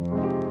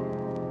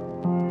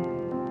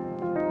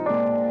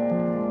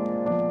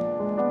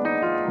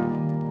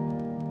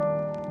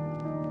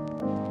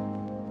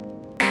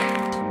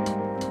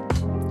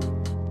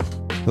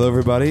Hello,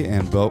 everybody,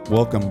 and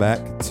welcome back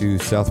to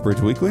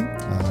Southbridge Weekly.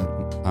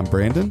 I'm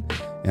Brandon,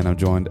 and I'm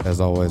joined, as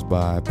always,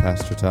 by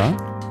Pastor Todd.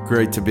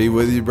 Great to be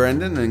with you,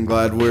 Brandon, and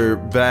glad we're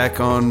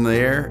back on the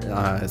air.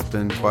 It's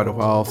been quite a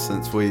while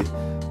since we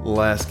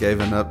last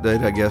gave an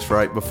update, I guess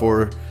right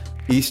before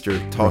Easter,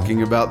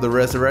 talking about the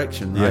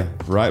resurrection, right? Yeah,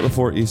 right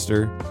before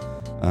Easter.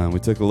 We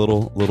took a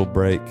little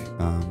break.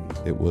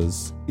 It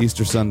was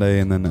Easter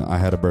Sunday, and then I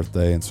had a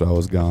birthday, and so I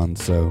was gone.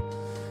 So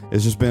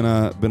it's just been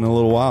a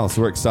little while.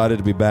 So we're excited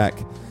to be back,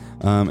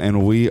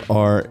 and we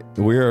are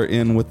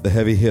in with the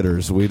heavy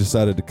hitters. We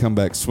decided to come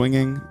back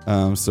swinging.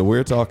 So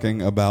we're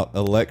talking about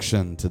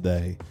election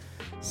today.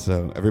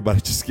 So everybody,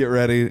 just get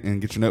ready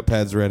and get your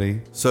notepads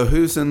ready. So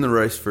who's in the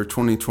race for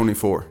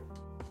 2024?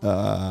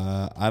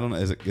 I don't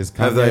know.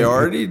 Have they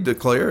already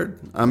declared?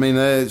 I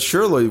mean,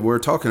 surely we're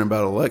talking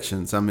about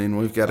elections. I mean,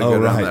 we've got to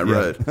go down that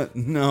road.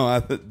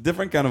 No,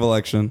 different kind of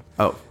election.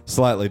 Oh,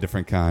 slightly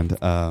different kind.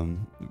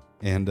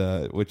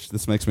 And which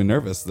this makes me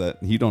nervous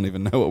that you don't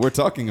even know what we're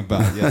talking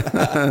about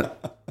yet.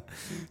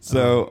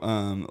 So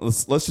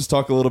let's just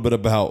talk a little bit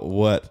about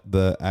what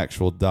the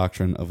actual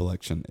doctrine of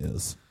election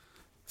is.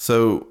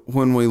 So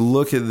when we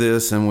look at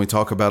this and we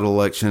talk about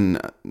election,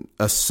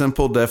 a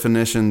simple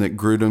definition that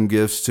Grudem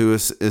gives to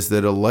us is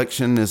that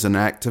election is an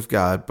act of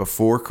God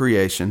before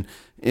creation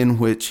in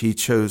which he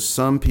chose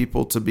some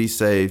people to be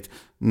saved,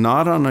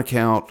 not on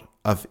account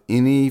of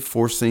any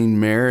foreseen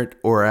merit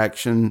or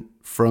action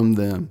from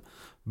them,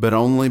 but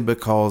only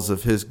because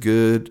of his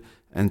good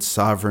and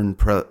sovereign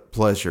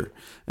pleasure.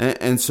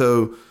 And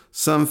so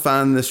some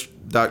find this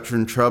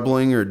doctrine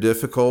troubling or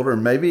difficult, or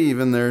maybe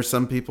even there are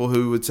some people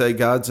who would say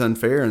God's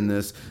unfair in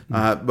this.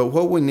 But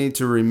what we need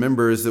to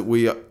remember is that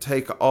we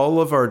take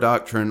all of our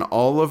doctrine,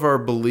 all of our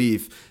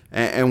belief,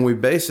 and we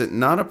base it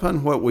not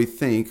upon what we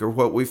think or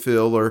what we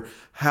feel or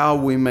how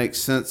we make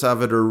sense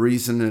of it or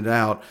reason it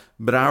out,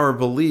 but our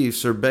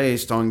beliefs are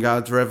based on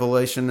God's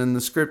revelation in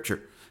the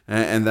Scripture.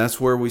 And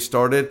that's where we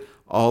started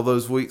all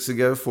those weeks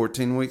ago,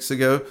 14 weeks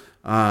ago.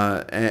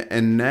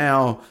 And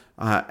now,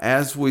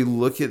 as we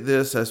look at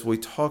this, as we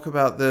talk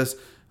about this,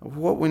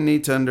 what we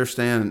need to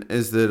understand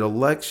is that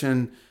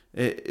election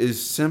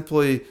is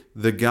simply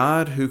the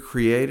God who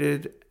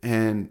created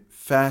and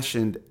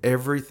fashioned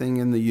everything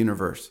in the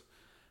universe,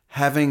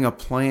 having a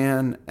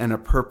plan and a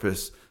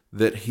purpose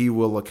that he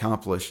will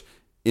accomplish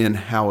in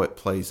how it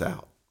plays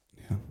out.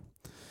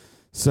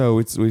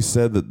 So we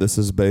said that this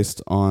is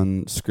based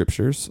on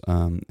scriptures,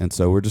 and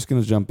so we're just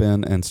going to jump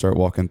in and start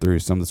walking through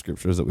some of the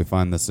scriptures that we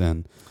find this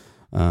in.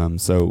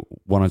 So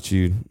why don't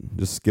you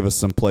just give us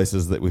some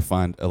places that we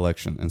find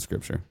election in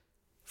scripture?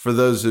 For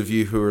those of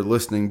you who are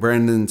listening,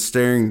 Brandon's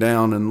staring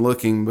down and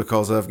looking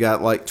because I've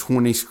got like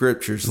 20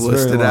 scriptures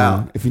listed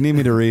out. If you need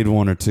me to read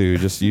one or two,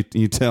 just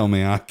you tell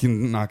me. I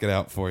can knock it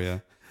out for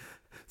you.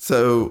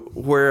 So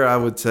where I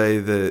would say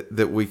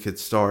that we could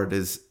start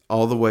is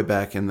all the way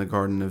back in the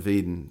Garden of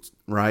Eden,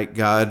 right?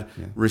 God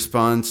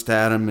responds to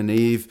Adam and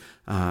Eve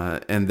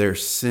and their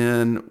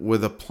sin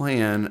with a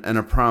plan and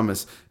a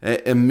promise.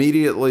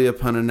 Immediately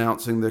upon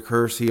announcing the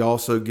curse, he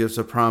also gives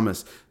a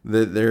promise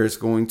that there is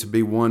going to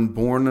be one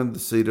born of the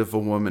seed of a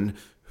woman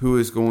who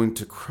is going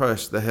to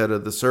crush the head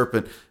of the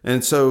serpent.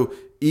 And so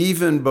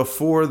even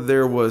before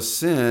there was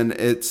sin,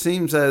 it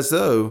seems as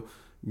though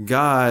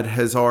God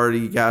has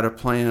already got a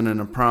plan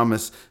and a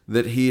promise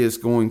that he is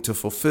going to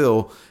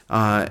fulfill.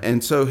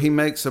 And so he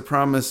makes a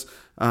promise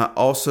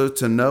also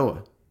to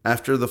Noah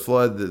after the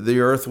flood that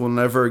the earth will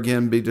never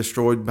again be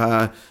destroyed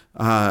by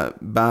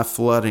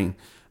flooding.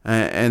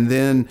 And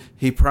then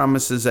he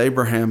promises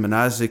Abraham and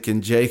Isaac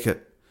and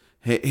Jacob.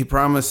 He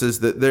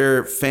promises that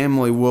their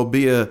family will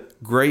be a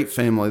great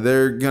family.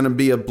 They're going to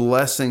be a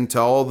blessing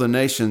to all the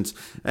nations.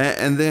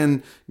 And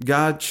then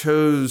God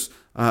chose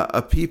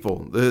a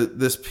people,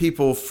 this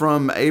people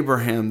from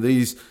Abraham,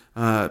 these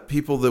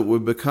people that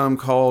would become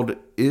called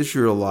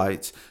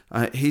Israelites.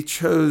 He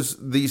chose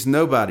these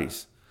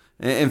nobodies.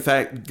 In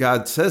fact,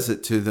 God says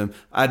it to them.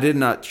 I did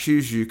not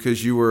choose you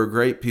because you were a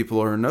great people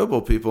or a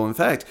noble people. In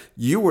fact,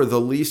 you were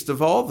the least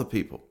of all the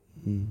people.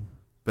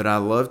 But I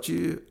loved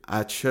you.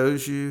 I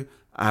chose you.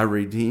 I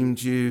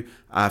redeemed you.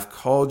 I've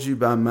called you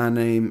by my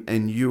name,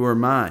 and you are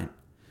mine.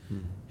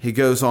 He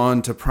goes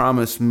on to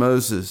promise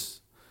Moses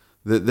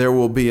that there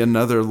will be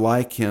another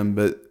like him,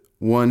 but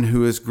one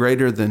who is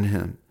greater than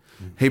him.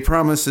 He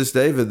promises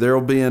David there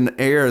will be an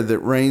heir that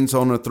reigns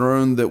on a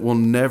throne that will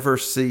never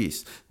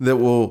cease, that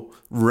will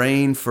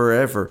reign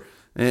forever.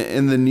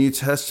 In the New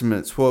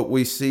Testament, what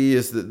we see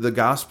is that the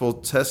gospel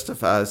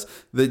testifies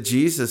that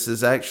Jesus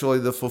is actually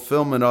the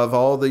fulfillment of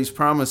all these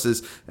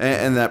promises.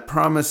 And that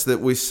promise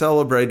that we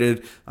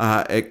celebrated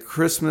at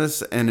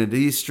Christmas and at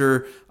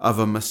Easter of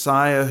a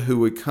Messiah who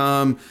would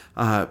come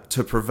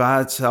to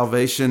provide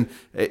salvation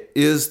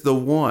is the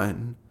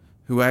one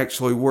who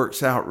actually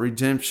works out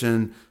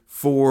redemption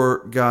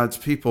for God's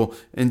people.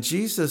 And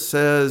Jesus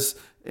says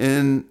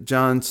in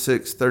John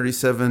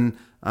 6:37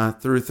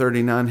 through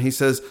 39, he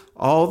says,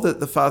 all that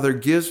the Father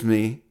gives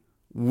me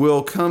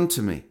will come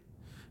to me,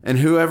 and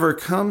whoever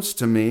comes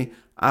to me,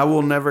 I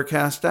will never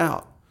cast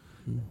out.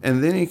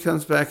 And then he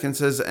comes back and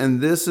says,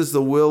 and this is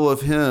the will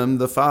of him,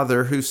 the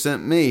Father, who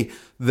sent me,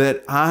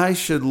 that I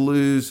should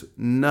lose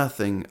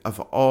nothing of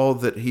all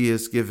that he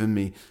has given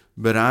me,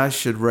 but I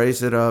should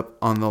raise it up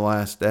on the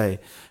last day.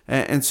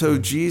 And so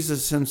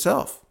Jesus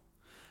himself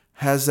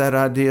has that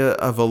idea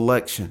of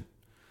election,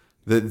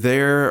 that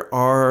there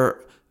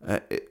are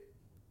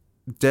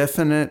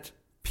definite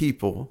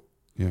people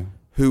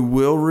who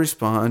will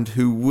respond,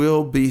 who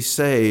will be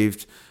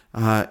saved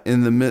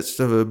in the midst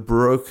of a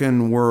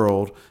broken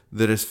world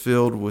that is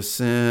filled with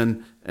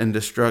sin and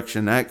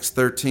destruction. Acts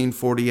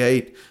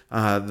 13:48,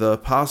 the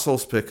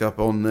apostles pick up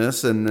on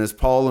this, and as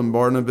Paul and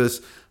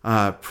Barnabas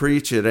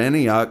preach at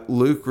Antioch,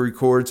 Luke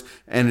records,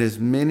 and as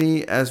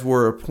many as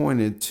were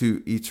appointed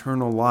to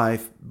eternal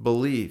life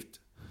believed.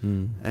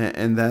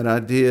 And that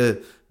idea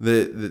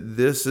that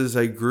this is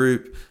a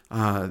group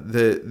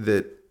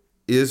that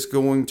is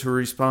going to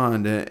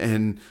respond,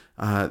 and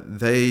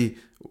they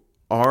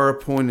are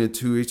appointed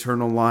to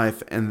eternal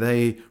life, and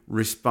they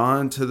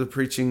respond to the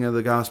preaching of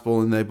the gospel,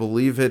 and they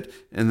believe it,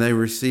 and they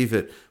receive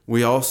it.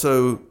 We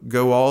also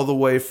go all the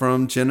way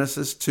from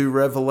Genesis to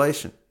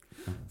Revelation.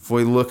 If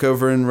we look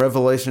over in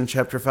Revelation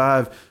chapter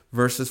 5,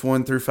 verses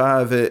 1 through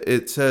 5,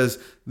 it says,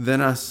 then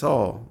I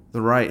saw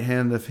the right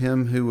hand of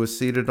him who was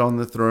seated on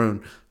the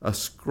throne, a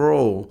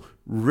scroll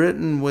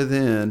written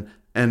within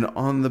and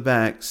on the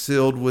back,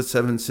 sealed with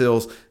 7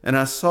 seals. And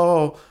I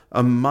saw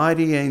a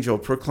mighty angel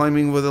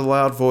proclaiming with a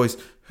loud voice,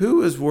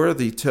 who is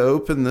worthy to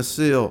open the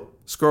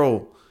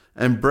scroll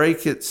and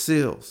break its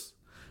seals?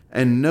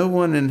 And no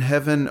one in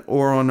heaven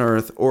or on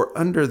earth or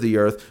under the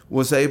earth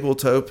was able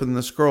to open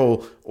the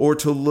scroll or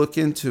to look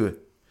into it.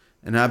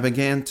 And I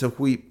began to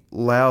weep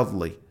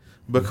loudly,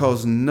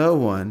 because no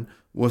one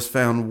was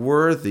found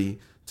worthy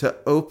to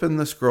open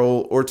the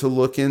scroll or to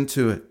look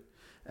into it.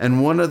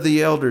 And one of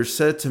the elders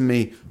said to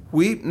me,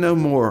 weep no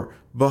more.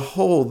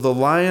 Behold, the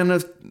Lion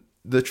of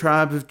the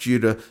tribe of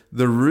Judah,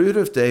 the Root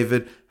of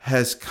David,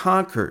 has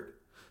conquered,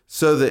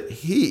 so that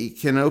he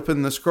can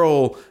open the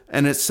scroll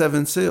and its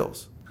 7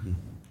 seals.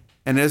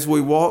 And as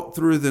we walk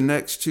through the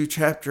next 2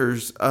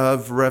 chapters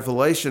of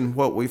Revelation,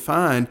 what we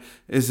find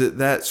is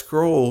that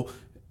scroll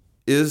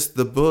is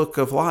the book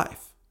of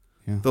life.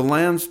 The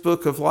Lamb's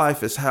book of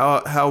life is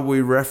how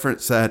we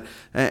reference that.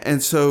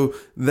 And so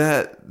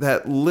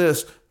that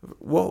list,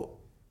 well,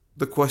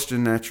 the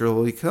question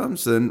naturally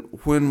comes then,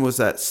 when was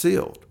that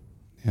sealed?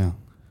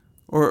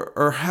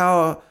 Or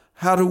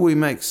how do we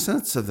make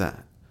sense of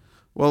that?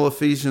 Well,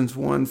 Ephesians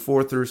 1,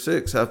 4 through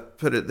 6, I've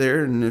put it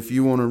there. And if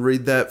you want to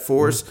read that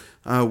for us,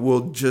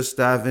 we'll just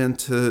dive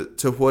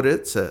into what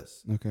it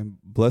says. Okay.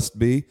 Blessed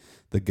be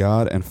the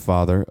God and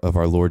Father of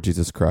our Lord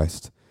Jesus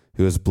Christ,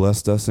 who has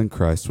blessed us in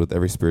Christ with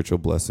every spiritual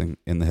blessing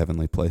in the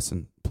heavenly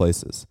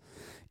places,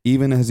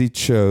 even as he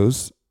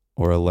chose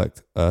or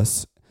elect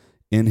us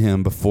in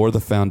him before the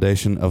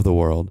foundation of the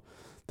world,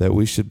 that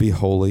we should be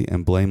holy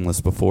and blameless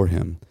before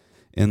him.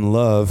 In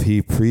love,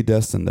 he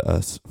predestined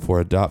us for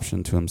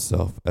adoption to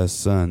himself as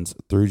sons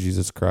through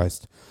Jesus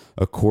Christ,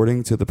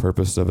 according to the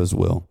purpose of his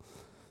will,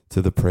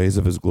 to the praise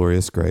of his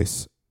glorious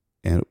grace,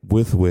 and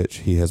with which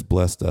he has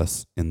blessed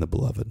us in the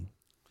beloved.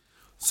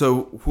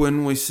 So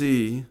when we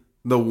see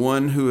the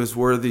one who is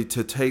worthy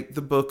to take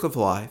the book of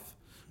life,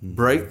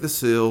 break the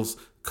seals,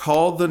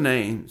 call the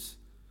names,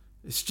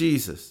 it's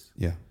Jesus.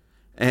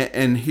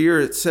 And here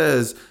it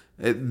says,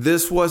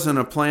 this wasn't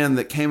a plan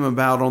that came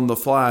about on the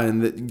fly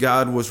and that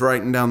God was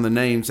writing down the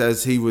names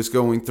as he was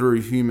going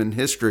through human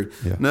history.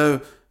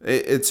 No,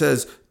 it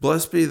says,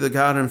 blessed be the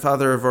God and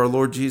Father of our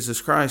Lord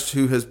Jesus Christ,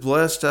 who has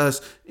blessed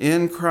us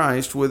in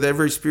Christ with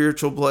every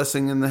spiritual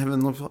blessing in the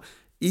heavenly place.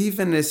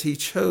 Even as he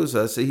chose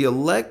us, he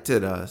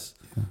elected us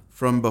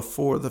from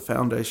before the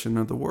foundation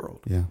of the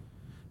world.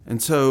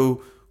 And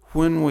so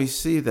when we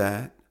see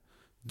that,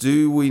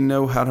 do we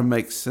know how to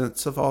make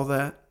sense of all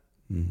that?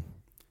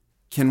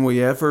 Can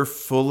we ever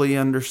fully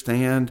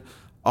understand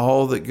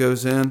all that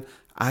goes in?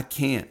 I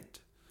can't.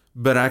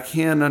 But I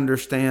can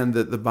understand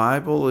that the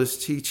Bible is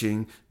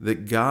teaching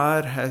that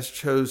God has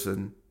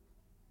chosen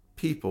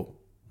people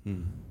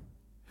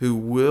who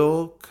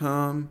will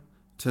come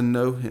to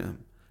know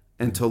him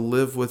and to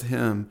live with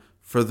him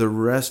for the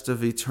rest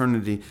of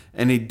eternity.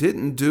 And he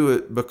didn't do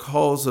it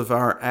because of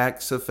our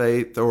acts of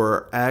faith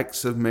or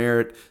acts of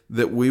merit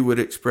that we would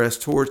express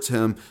towards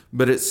him.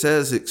 But it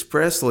says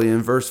expressly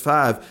in verse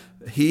 5,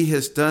 he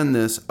has done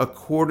this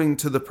according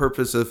to the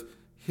purpose of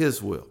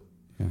his will.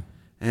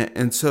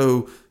 And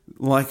so,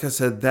 like I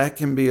said, that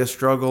can be a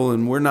struggle,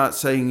 and we're not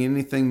saying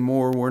anything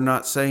more. We're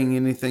not saying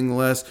anything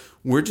less.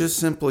 We're just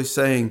simply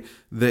saying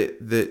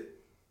that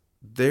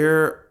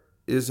there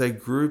is a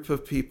group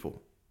of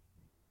people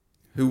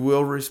who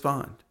will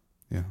respond,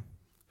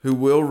 who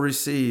will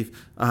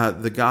receive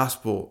the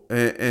gospel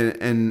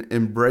and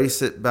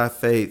embrace it by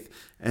faith.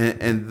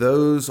 And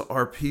those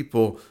are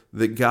people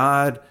that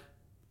God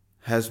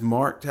has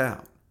marked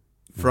out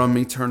from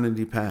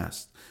eternity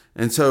past.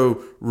 And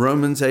so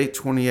Romans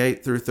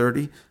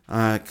 8:28-30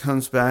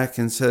 comes back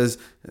and says,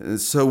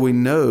 so we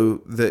know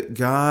that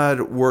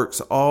God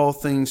works all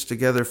things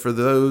together for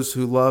those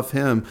who love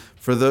him,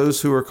 for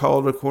those who are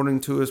called according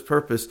to his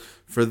purpose.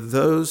 For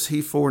those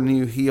he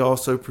foreknew, he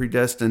also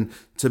predestined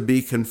to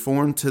be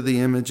conformed to the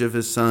image of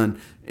his Son,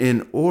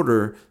 in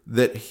order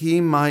that he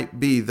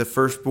might be the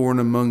firstborn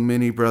among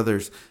many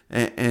brothers.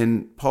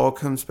 And Paul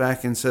comes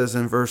back and says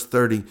in verse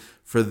 30,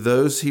 for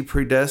those he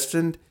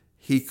predestined,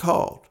 he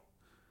called.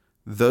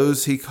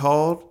 Those he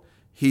called,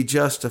 he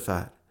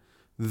justified.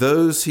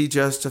 Those he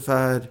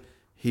justified,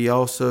 he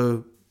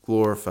also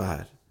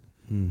glorified.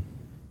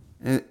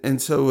 And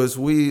so as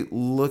we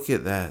look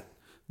at that,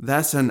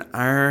 that's an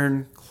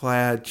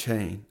ironclad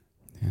chain.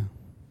 Yeah.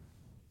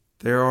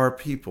 There are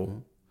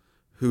people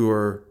who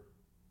are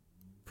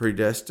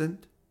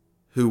predestined,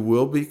 who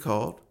will be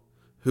called,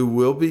 who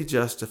will be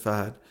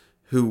justified,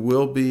 who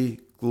will be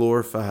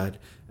glorified.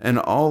 And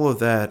all of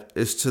that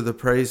is to the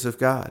praise of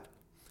God.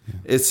 Yeah.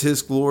 It's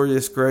his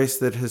glorious grace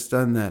that has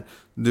done that.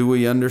 Do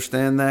we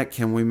understand that?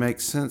 Can we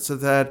make sense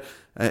of that?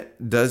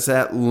 Does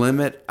that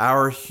limit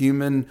our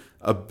human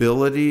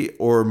ability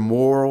or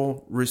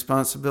moral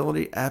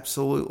responsibility?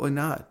 Absolutely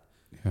not.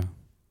 Yeah.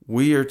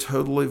 We are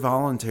totally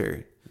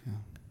voluntary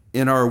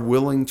in our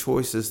willing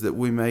choices that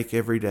we make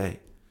every day.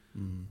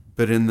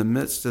 But in the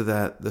midst of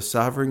that, the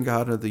sovereign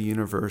God of the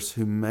universe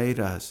who made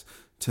us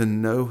to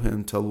know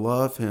him, to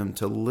love him,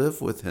 to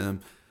live with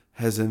him,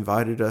 has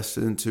invited us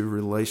into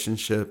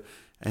relationship,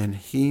 and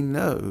he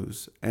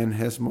knows and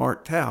has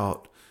marked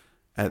out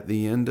at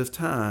the end of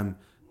time,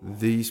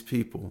 these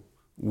people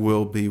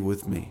will be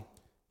with me.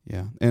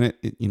 Yeah. And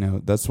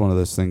it that's one of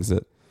those things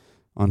that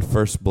on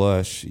first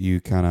blush,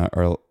 it kind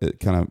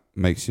of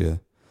makes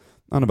you,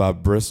 not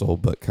about bristle,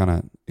 but it kind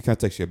of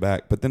takes you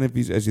aback. But then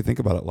as you think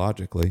about it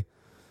logically,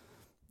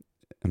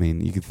 I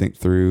mean, you can think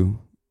through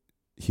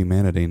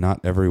humanity. Not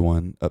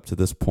everyone up to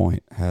this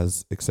point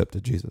has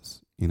accepted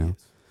Jesus,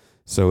 Yes.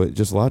 So it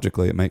just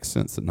logically, it makes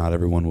sense that not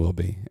everyone will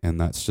be. And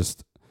that's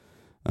just,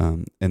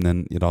 and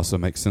then it also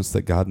makes sense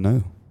that God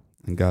knew,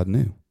 and God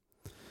knew.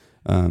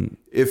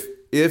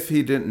 If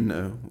he didn't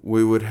know,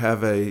 we would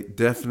have a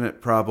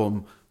definite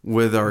problem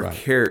with our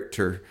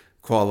character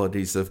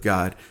qualities of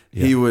God.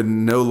 Yeah. He would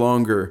no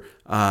longer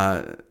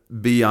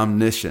be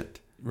omniscient.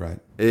 Right.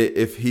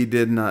 If he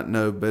did not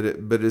know, but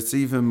it's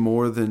even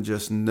more than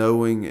just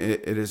knowing.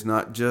 It is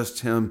not just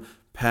him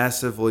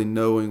passively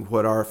knowing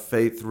what our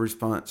faith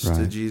response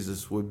to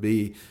Jesus would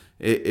be.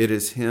 It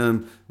is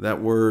him.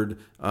 That word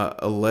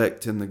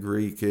elect in the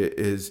Greek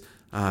is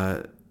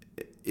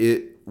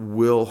it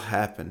will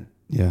happen.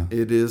 Yeah.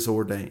 It is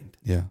ordained.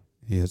 Yeah.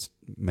 He has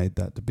made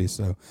that to be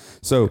so.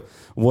 So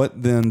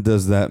what then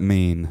does that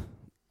mean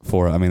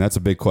for, I mean, that's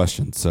a big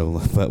question.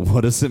 So, but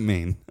what does it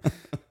mean?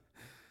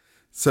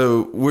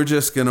 So we're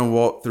just going to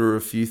walk through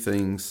a few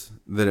things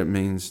that it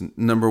means.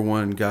 Number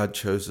one, God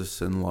chose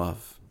us in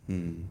love.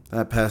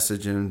 That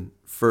passage in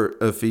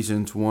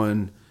Ephesians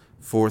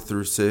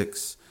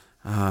 1:4-6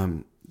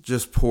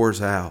 just pours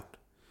out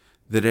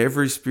that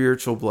every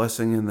spiritual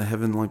blessing in the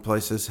heavenly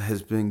places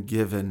has been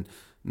given,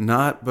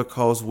 not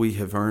because we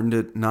have earned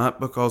it, not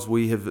because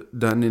we have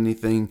done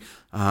anything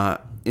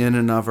in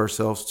and of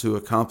ourselves to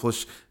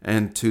accomplish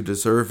and to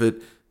deserve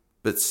it,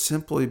 but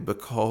simply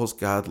because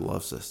God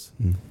loves us.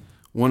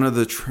 One of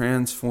the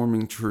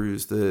transforming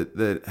truths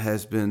that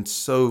has been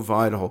so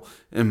vital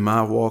in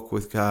my walk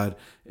with God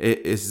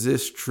is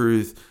this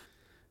truth: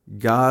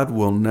 God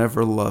will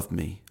never love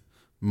me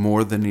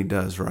more than he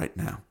does right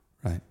now.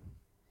 Right.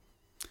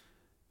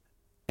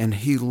 And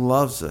he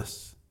loves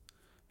us.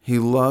 He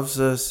loves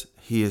us.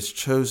 He has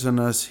chosen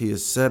us. He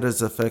has set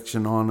his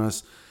affection on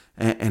us.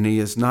 And he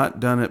has not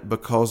done it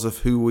because of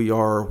who we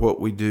are or what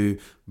we do,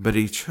 but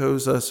he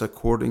chose us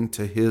according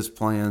to his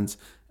plans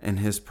and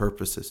his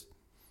purposes.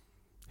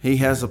 He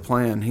has a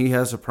plan. He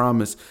has a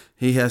promise.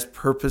 He has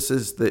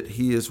purposes that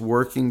he is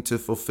working to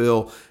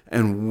fulfill.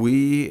 And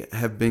we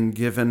have been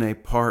given a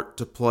part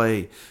to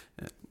play,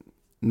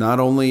 not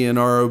only in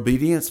our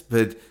obedience,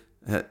 but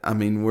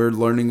we're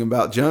learning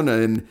about Jonah,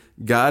 and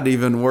God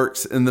even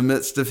works in the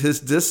midst of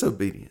his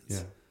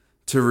disobedience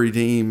to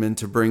redeem and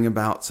to bring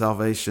about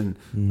salvation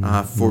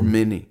for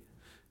many.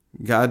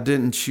 God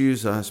didn't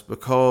choose us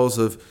because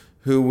of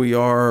who we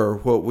are or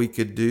what we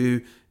could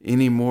do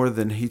any more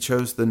than he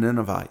chose the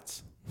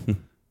Ninevites.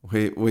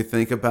 We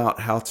think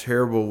about how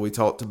terrible we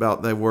talked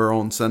about they were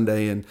on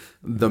Sunday, and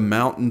the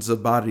mountains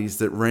of bodies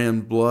that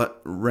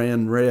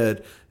ran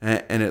red,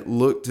 and it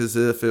looked as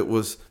if it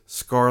was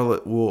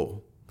scarlet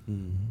wool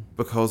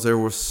because there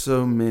were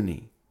so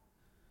many.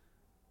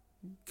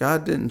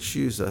 God didn't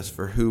choose us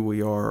for who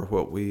we are or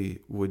what we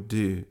would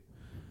do,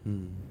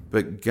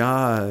 but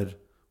God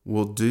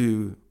will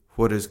do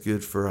what is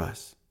good for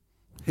us.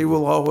 He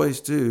will always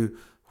do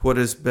what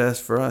is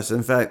best for us.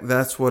 In fact,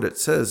 that's what it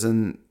says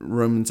in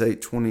Romans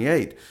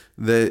 8:28,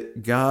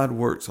 that God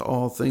works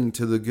all things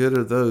to the good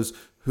of those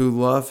who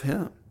love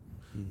him,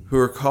 who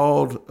are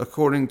called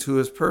according to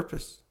his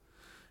purpose.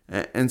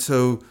 And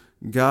so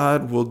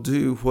God will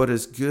do what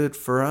is good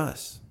for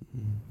us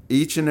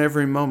each and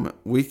every moment,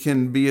 we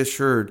can be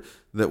assured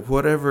that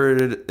whatever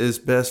it is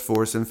best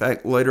for us. In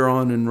fact, later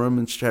on in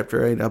Romans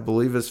chapter 8, I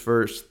believe it's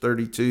verse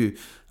 32,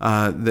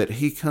 that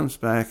he comes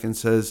back and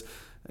says,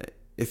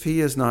 if he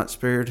has not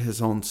spared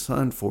his own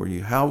son for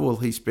you, how will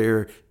he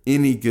spare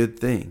any good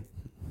thing?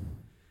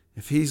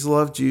 If he's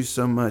loved you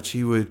so much,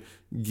 he would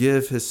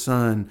give his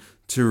son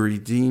to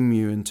redeem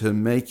you and to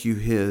make you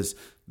his,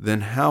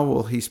 then how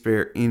will he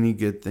spare any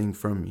good thing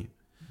from you?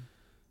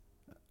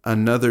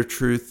 Another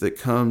truth that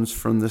comes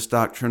from this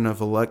doctrine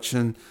of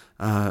election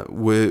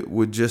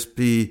would just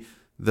be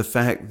the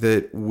fact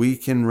that we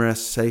can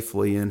rest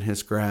safely in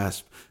his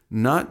grasp,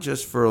 not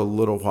just for a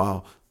little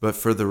while, but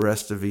for the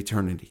rest of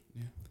eternity.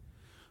 Yeah.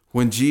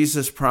 When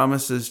Jesus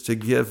promises to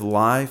give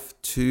life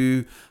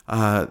to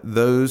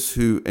those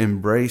who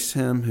embrace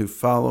him, who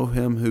follow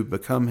him, who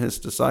become his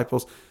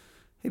disciples,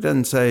 he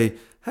doesn't say,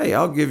 hey,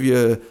 I'll give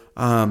you,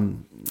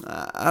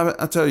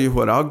 I'll tell you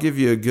what, I'll give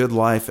you a good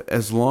life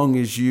as long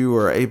as you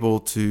are able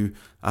to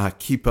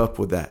keep up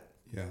with that.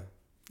 Yeah.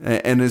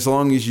 And as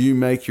long as you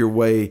make your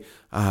way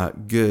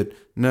good.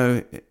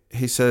 No,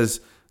 he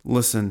says,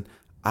 listen,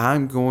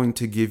 I'm going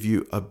to give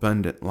you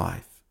abundant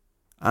life.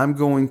 I'm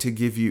going to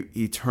give you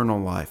eternal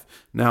life.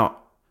 Now,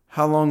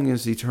 how long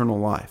is eternal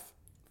life?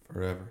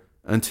 Forever.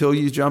 Until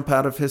you jump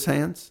out of his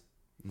hands?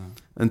 No.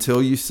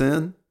 Until you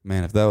sin?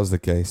 Man, if that was the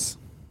case.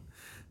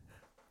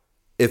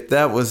 If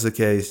that was the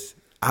case,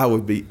 I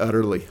would be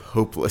utterly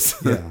hopeless.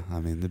 Yeah,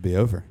 I mean, it'd be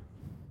over.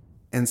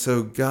 And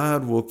so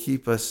God will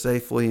keep us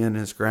safely in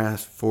his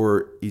grasp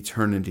for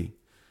eternity.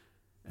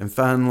 And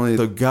finally,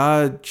 so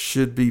God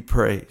should be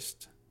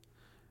praised.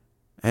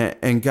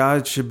 And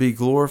God should be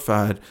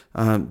glorified,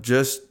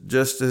 just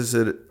as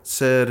it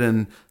said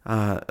in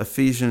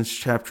Ephesians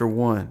chapter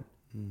 1,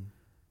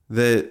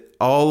 that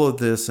all of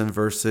this in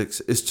verse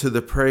 6 is to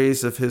the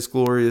praise of his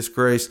glorious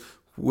grace,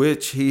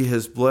 which he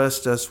has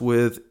blessed us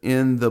with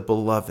in the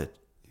beloved.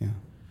 Yeah.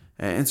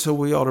 And so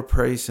we ought to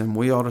praise him.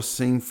 We ought to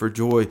sing for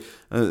joy,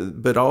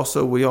 but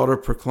also we ought to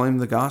proclaim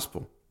the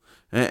gospel.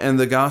 And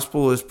the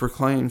gospel is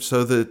proclaimed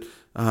so that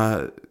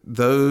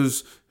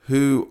those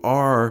who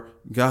are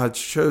God's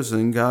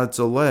chosen, God's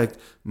elect,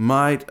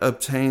 might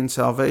obtain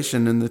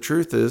salvation. And the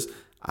truth is,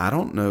 I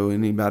don't know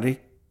anybody.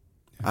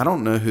 I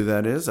don't know who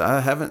that is. I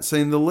haven't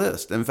seen the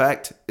list. In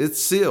fact,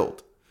 it's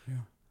sealed.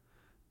 Yeah.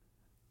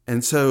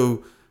 And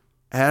so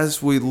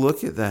as we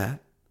look at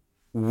that,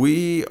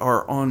 we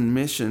are on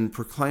mission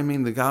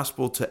proclaiming the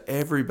gospel to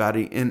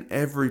everybody in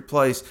every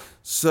place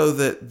so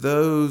that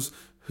those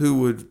who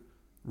would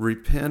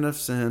repent of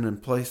sin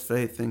and place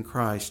faith in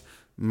Christ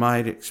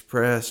might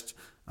express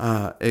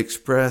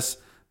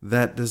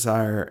that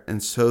desire,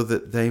 and so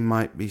that they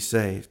might be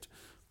saved.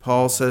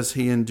 Paul says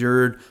he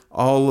endured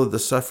all of the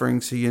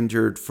sufferings he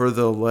endured for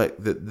the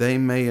elect that they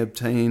may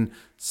obtain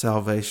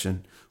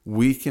salvation.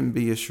 We can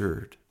be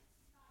assured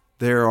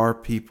there are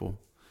people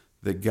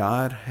that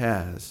God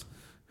has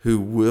who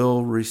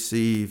will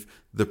receive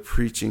the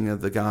preaching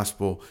of the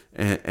gospel,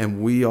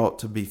 and we ought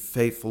to be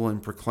faithful in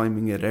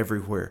proclaiming it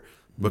everywhere,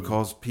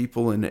 because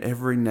people in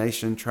every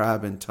nation,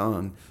 tribe, and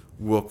tongue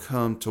will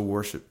come to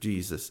worship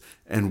Jesus.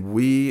 And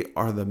we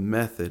are the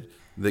method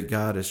that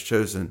God has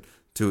chosen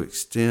to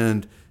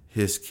extend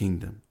his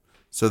kingdom.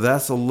 So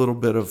that's a little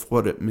bit of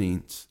what it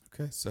means.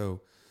 Okay,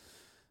 so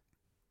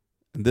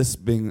this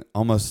being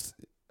almost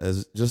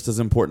just as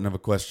important of a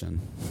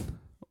question,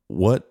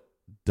 what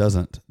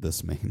doesn't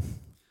this mean?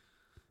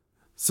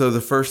 So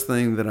the first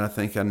thing that I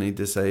think I need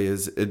to say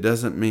is it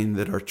doesn't mean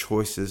that our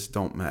choices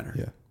don't matter.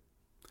 Yeah.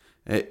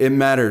 It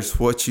matters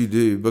what you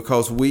do,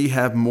 because we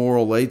have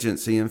moral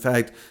agency. In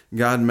fact,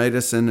 God made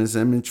us in his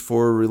image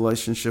for a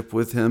relationship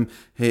with him.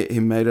 He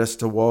made us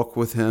to walk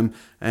with him,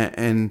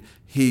 and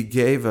he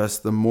gave us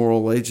the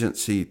moral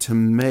agency to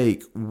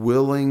make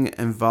willing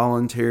and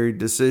voluntary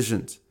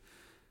decisions.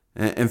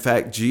 In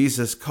fact,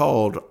 Jesus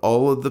called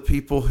all of the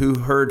people who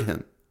heard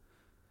him.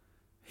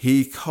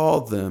 He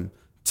called them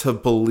to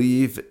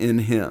believe in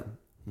him.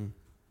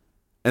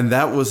 And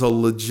that was a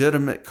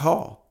legitimate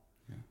call.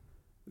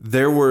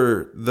 There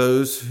were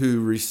those who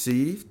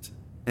received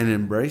and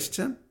embraced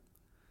him,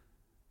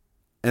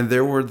 and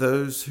there were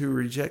those who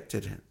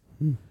rejected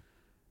him.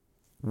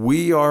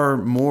 We are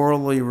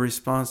morally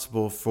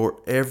responsible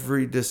for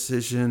every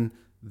decision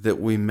that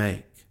we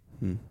make.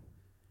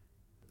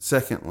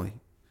 Secondly,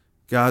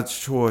 God's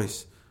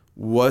choice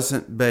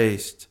wasn't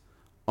based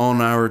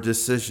on our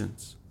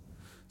decisions.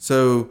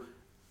 So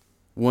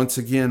once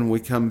again,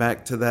 we come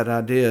back to that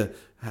idea.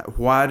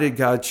 Why did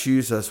God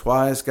choose us?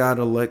 Why has God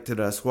elected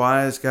us?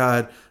 Why has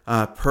God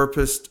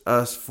purposed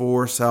us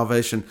for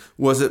salvation?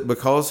 Was it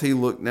because he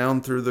looked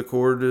down through the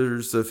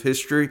corridors of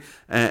history,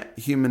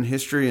 human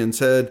history, and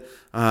said,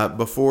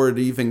 before it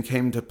even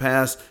came to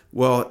pass,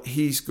 well,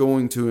 he's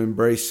going to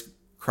embrace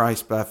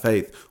Christ by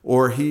faith,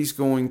 or he's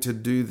going to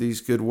do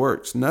these good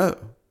works? No.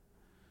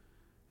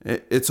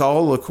 It's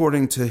all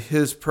according to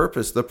his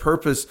purpose, the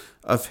purpose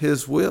of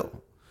his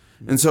will.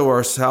 And so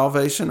our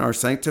salvation, our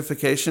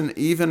sanctification,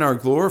 even our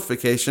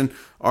glorification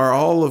are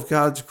all of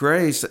God's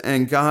grace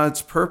and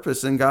God's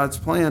purpose and God's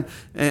plan.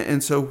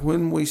 And so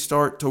when we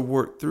start to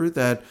work through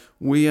that,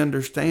 we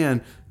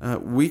understand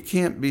we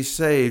can't be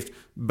saved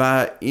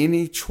by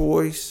any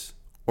choice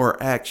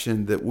or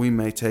action that we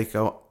may take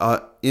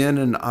in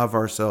and of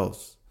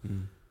ourselves.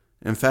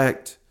 In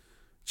fact,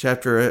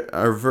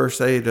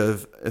 verse 8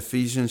 of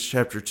Ephesians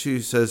chapter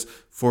 2 says,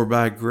 "For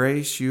by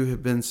grace you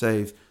have been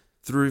saved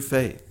through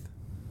faith.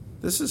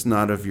 This is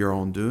not of your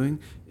own doing.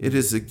 It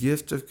is a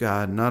gift of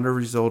God, not a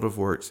result of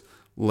works,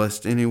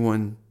 lest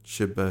anyone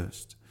should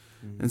boast."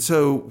 And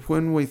so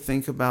when we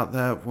think about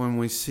that, when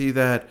we see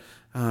that,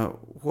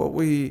 what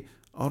we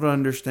ought to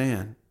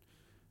understand,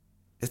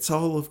 it's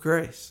all of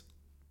grace.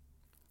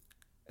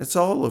 It's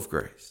all of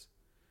grace.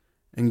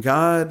 And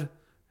God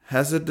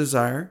has a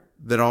desire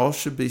that all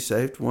should be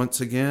saved. Once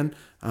again,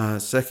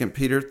 2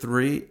 Peter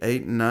 3,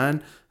 8 and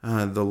 9,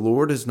 the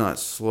Lord is not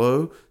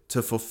slow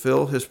to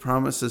fulfill his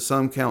promise, as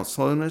some count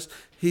slowness.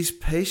 He's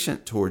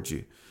patient towards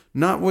you,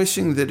 not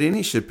wishing that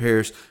any should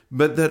perish,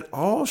 but that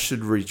all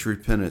should reach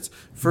repentance.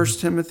 1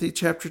 Timothy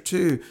chapter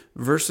 2,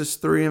 verses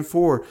 3 and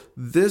 4.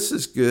 This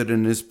is good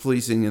and is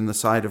pleasing in the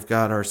sight of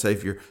God our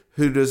Savior,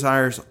 who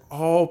desires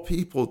all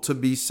people to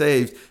be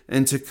saved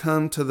and to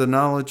come to the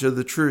knowledge of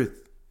the truth.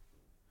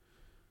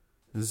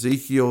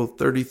 Ezekiel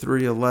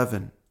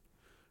 33:11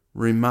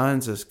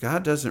 reminds us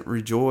God doesn't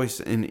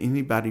rejoice in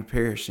anybody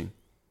perishing.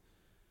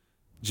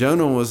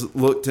 Jonah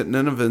looked at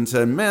Nineveh and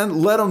said,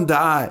 "Man, let them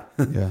die.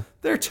 Yeah.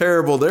 They're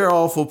terrible. They're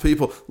awful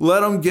people.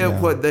 Let them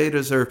get what they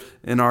deserve."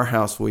 In our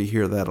house, we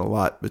hear that a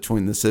lot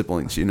between the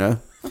siblings, you know.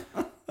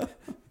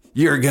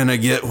 You're going to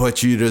get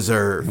what you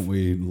deserve.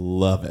 We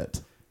love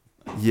it.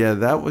 Yeah,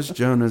 that was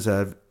Jonah's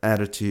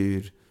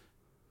attitude.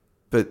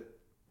 But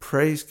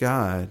praise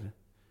God,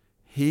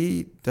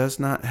 he does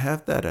not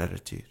have that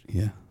attitude.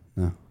 Yeah,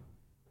 no.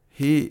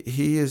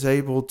 He is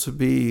able to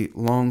be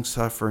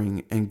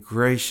long-suffering and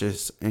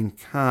gracious and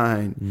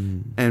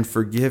kind and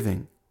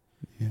forgiving.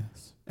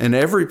 Yes. And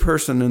every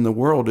person in the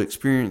world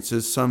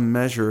experiences some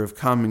measure of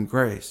common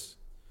grace.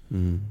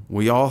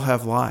 We all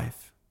have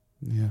life.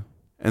 Yeah.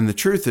 And the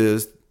truth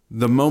is,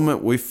 the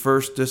moment we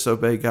first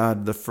disobey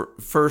God, the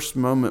first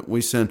moment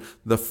we sin,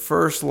 the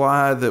first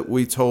lie that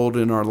we told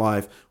in our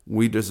life,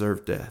 we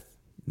deserve death.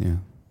 Yeah.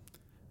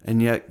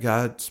 And yet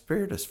God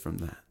spared us from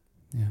that.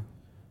 Yeah.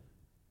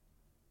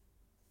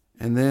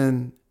 And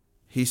then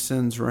he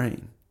sends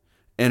rain.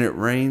 And it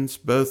rains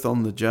both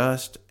on the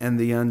just and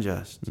the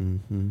unjust.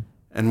 Mm-hmm.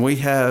 And we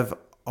have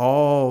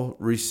all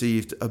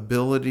received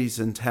abilities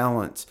and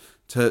talents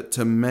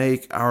to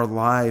make our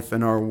life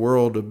and our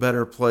world a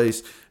better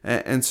place.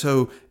 And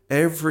so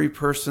every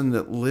person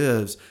that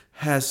lives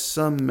has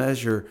some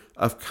measure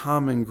of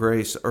common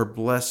grace or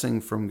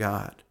blessing from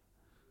God.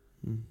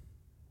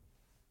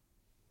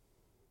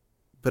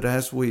 But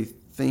as we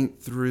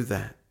think through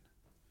that,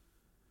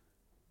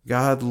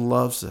 God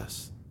loves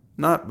us,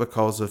 not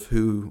because of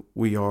who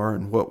we are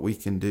and what we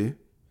can do,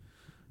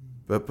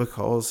 but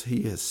because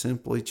he has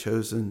simply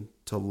chosen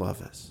to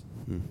love us.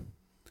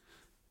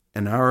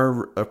 And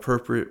our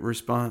appropriate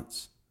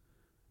response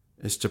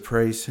is to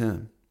praise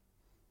him,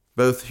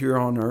 both here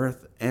on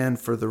earth and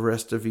for the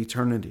rest of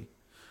eternity.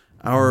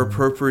 Our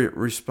appropriate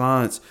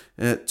response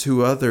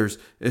to others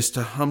is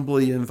to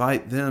humbly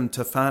invite them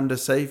to find a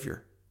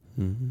Savior.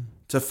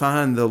 To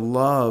find the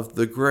love,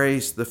 the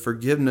grace, the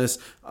forgiveness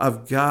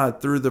of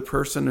God through the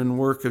person and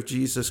work of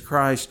Jesus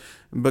Christ.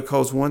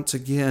 Because once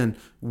again,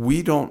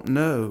 we don't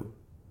know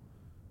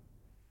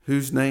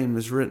whose name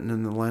is written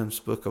in the Lamb's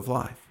Book of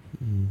Life.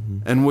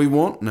 And we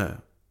won't know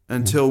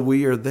until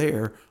we are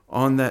there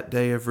on that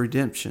day of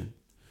redemption.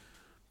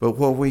 But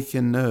what we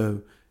can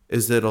know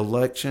is that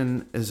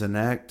election is an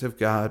act of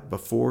God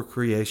before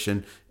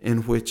creation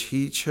in which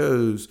he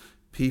chose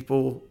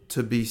people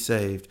to be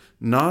saved,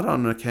 not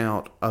on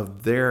account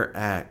of their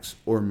acts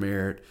or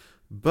merit,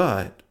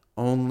 but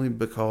only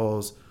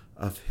because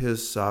of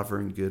his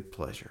sovereign good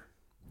pleasure.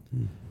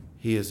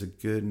 He is a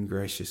good and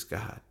gracious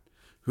God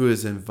who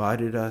has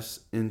invited us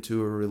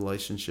into a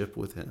relationship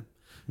with him.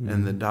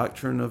 And the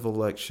doctrine of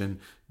election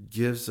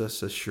gives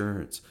us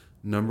assurance,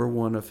 number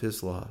one, of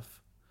his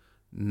love,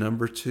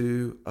 number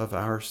two, of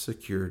our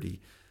security,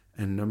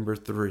 and number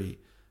three,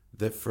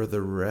 that for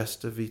the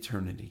rest of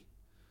eternity,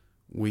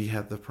 we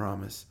have the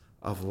promise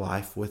of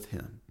life with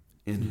him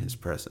in his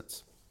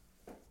presence.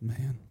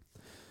 Man.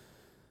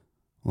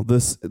 Well,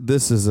 this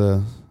is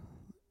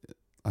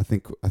I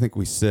think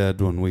we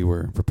said when we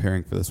were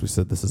preparing for this, we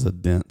said this is a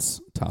dense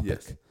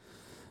topic.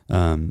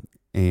 Yes.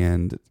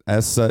 And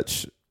as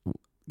such,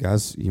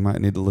 guys, you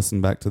might need to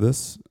listen back to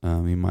this.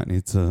 You might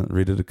need to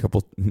read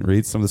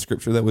some of the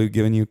scripture that we've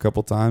given you a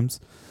couple times.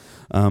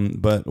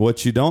 But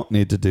what you don't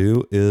need to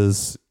do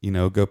is,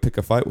 go pick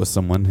a fight with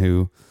someone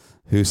who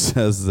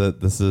says that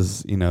this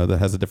is, that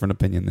has a different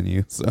opinion than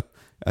you. So,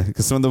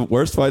 because some of the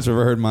worst fights I've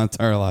ever heard in my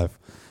entire life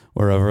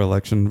were over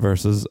election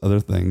versus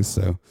other things.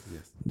 So,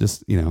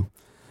 just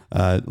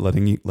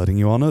letting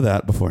you all know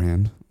that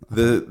beforehand.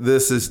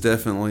 This is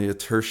definitely a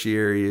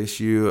tertiary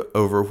issue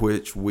over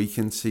which we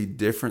can see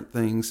different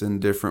things in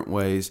different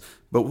ways.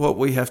 But what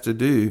we have to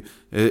do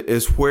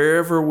is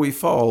wherever we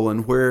fall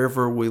and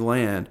wherever we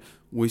land,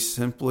 we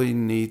simply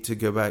need to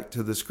go back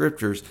to the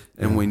scriptures,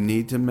 and we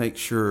need to make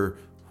sure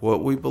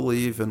what we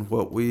believe and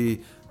what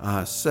we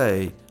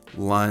say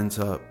lines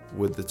up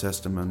with the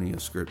testimony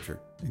of Scripture.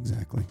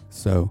 Exactly.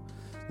 So,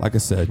 like I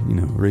said,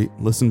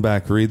 listen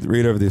back,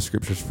 read over the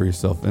scriptures for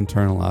yourself,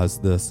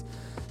 internalize this.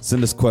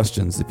 Send us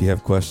questions if you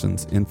have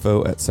questions.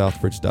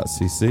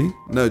 info@southbridge.cc.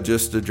 No,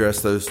 just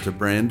address those to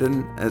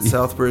Brandon at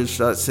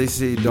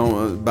southbridge.cc.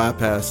 Don't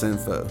bypass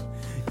info.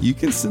 You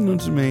can send them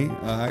to me.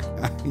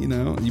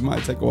 You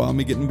might take a while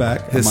me getting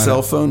back. His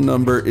cell phone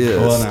number is.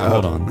 Well, now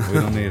hold on.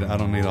 I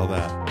don't need all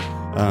that.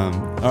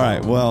 All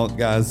right. Well,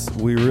 guys,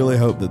 we really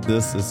hope that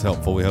this is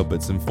helpful. We hope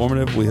it's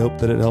informative. We hope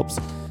that it helps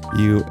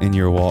you in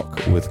your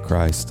walk with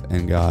Christ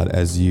and God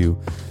as you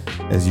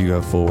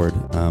go forward.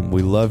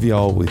 We love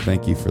y'all. We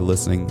thank you for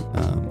listening.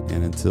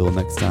 And until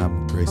next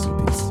time, grace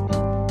and peace.